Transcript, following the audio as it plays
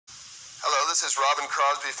this is Robbin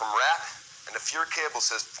Crosby from Rat, and if your cable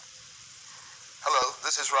system... Hello,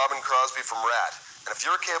 this is Robbin Crosby from Rat, and if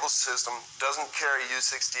your cable system doesn't carry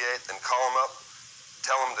U68, then call them up,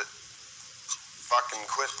 tell them to fucking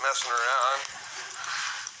quit messing around.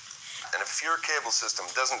 And if your cable system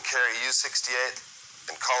doesn't carry U68,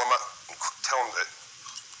 then call them up and tell them that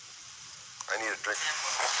I need a drink.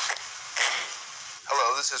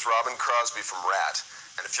 Hello, this is Robbin Crosby from Rat,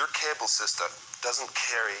 and if your cable system doesn't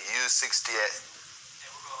carry U68...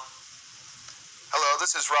 Hello,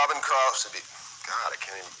 this is Robbin Crosby. God, I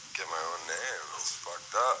can't even get my own name. It's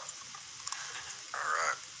fucked up. All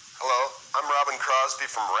right. Hello, I'm Robbin Crosby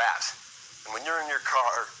from Rat, and when you're in your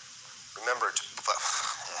car, remember to...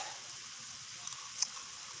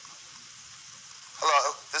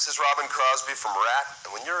 Hello, this is Robbin Crosby from Rat,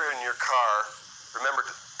 and when you're in your car, remember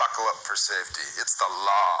to buckle up for safety. It's the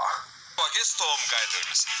law. ゲストを迎えており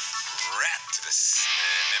ます。Rat です。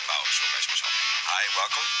メンバーを紹介しましょう。Hi,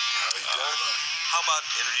 welcome. How you doing? How about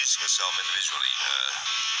introducing yourself individually?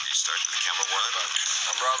 You start with the camera one.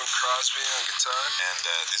 I'm Robbin Crosby on guitar. And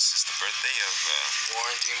this is the birthday of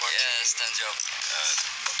Warren D. Martinez. Yes, 誕生日。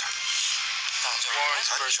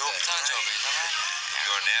Warren's birthday. 誕生日。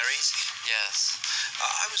You're an Aries? Yes.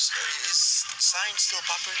 Is sign still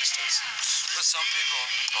popular these days? With some people.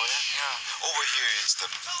 Oh, yeah? Yeah. Over here, it's the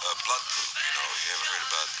blood group, you ever heard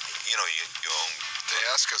about, your own... They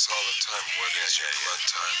ask us all the time, what is your blood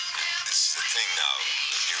type? And this is the thing now,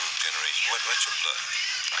 the new generation. What's your blood?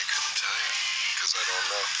 I couldn't tell you, because I don't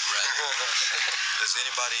know. Right. Does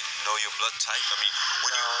anybody know your blood type? I mean,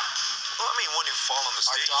 when you fall on the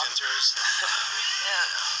stage... Our doctors? Yeah.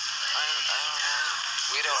 I don't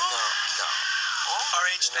know. We don't know. No.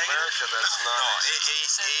 RH In America, that's not... No, A-B...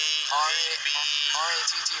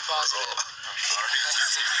 R-A-T-T positive.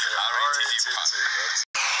 R-A-T-T positive.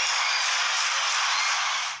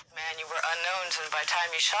 Man, you were unknown, so by the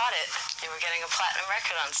time you shot it, you were getting a platinum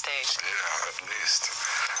record on stage. Yeah, at least.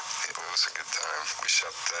 It was a good time. We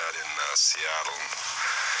shot that in Seattle.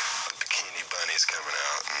 The Bikini Bunny's coming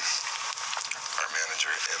out, and our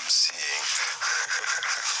manager emceeing.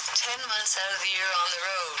 10 months out of the year on the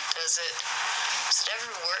road, does it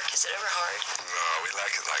ever work? Is it ever hard? No, we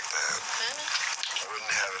like it like that. I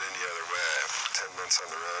wouldn't have it any other way. 10 months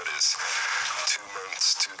on the road is 2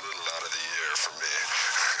 months too little out of the year for me.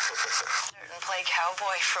 And play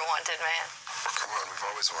cowboy for Wanted Man. Come on, we've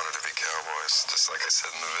always wanted to be cowboys, just like I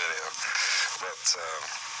said in the video. But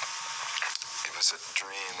it was a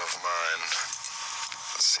dream of mine,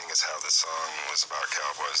 seeing as how this song was about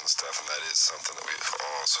cowboys and stuff, and that is something that we've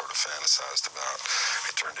all sort of fantasized about.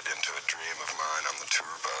 We turned it into a dream of mine on the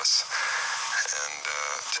tour bus, and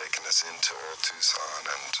taking us into old Tucson,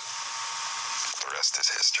 and the rest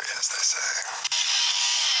is history, as they say.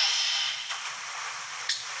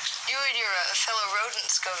 You and your fellow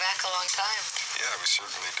rodents go back a long time. Yeah, we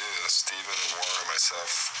certainly do. Stephen and Warren and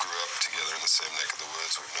myself grew up together in the same neck of the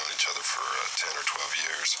woods. We've known each other for 10 or 12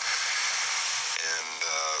 years. And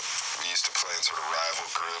we used to play in sort of rival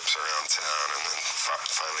groups around town, and then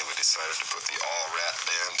finally we decided to put the all-Rat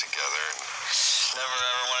band together. And Never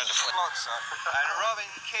ever wanted to play. And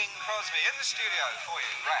Robbin King Crosby in the studio for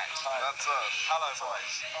you, Rat. that's us. Hello,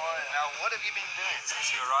 boys. Now, what have you been doing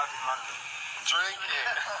since you arrived in London?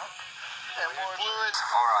 Drinking. And more fluids.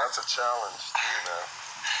 All right. That's a challenge, you know.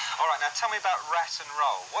 All right, now tell me about Rat and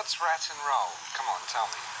Roll. What's Rat and Roll? Come on,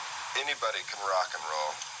 tell me. Anybody can rock and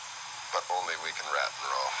roll, but only we can rat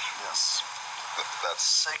and roll. Yes. That's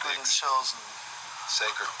Sacred and chosen.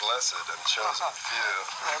 Sacred, blessed, and chosen few.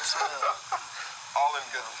 That's it. All in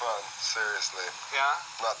good fun, seriously. Yeah?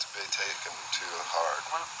 Not to be taken too hard.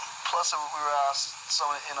 Plus, we were asked so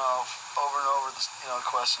many, over and over,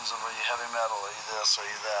 questions of, are you heavy metal? Are you this? Are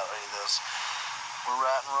you that? Are you this? We're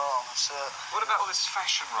Rat and Roll. That's it. What about all this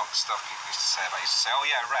fashion rock stuff people used to say about? You used to say, oh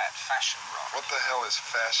yeah, Rat, fashion rock. What the hell is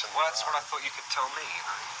fashion? Well, that's what I thought you could tell me,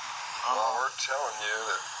 Well, we're telling you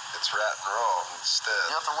that it's Rat and Roll instead.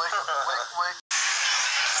 You have to wake.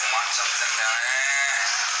 Watch something down there.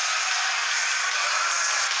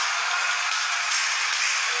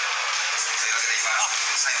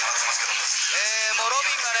 もうロ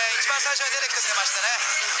ビンがね一番最初に出てきてくれましてね、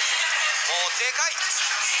もうでかいバ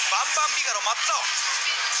ンバンビガロ真っ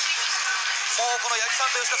青、もうこの八木さ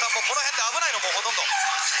んと吉田さんもこの辺で危ないのもうほとんどこ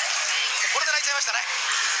れで泣いちゃいましたね。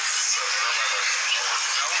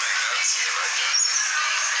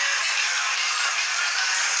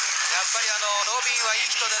やっぱりロビンはいい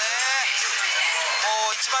人でね、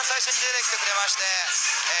もう一番最初に出てきてくれまして、い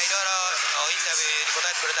ろいろインタビューに答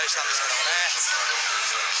えてくれたりしたんですけどもね。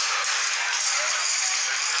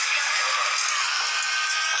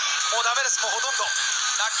もうダメです、もうほとんど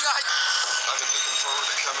泣きが入って。I've been looking forward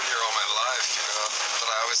to coming here all my life, you know, but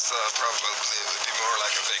I always thought probably it would be more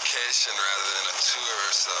like a vacation rather than a tour,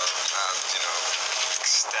 so I'm, you know,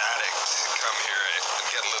 ecstatic to come here and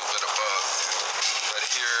get a little bit of both. But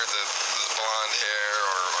here, the blonde hair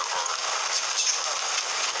or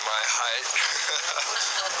my height,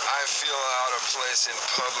 I feel out of place in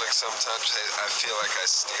public sometimes. I feel like I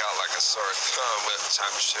stick out like a sore thumb, which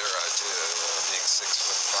I'm sure I do, being 6'5"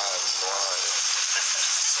 and blonde.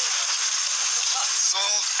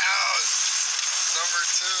 Sold out. Number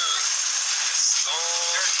 2.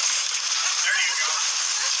 Sold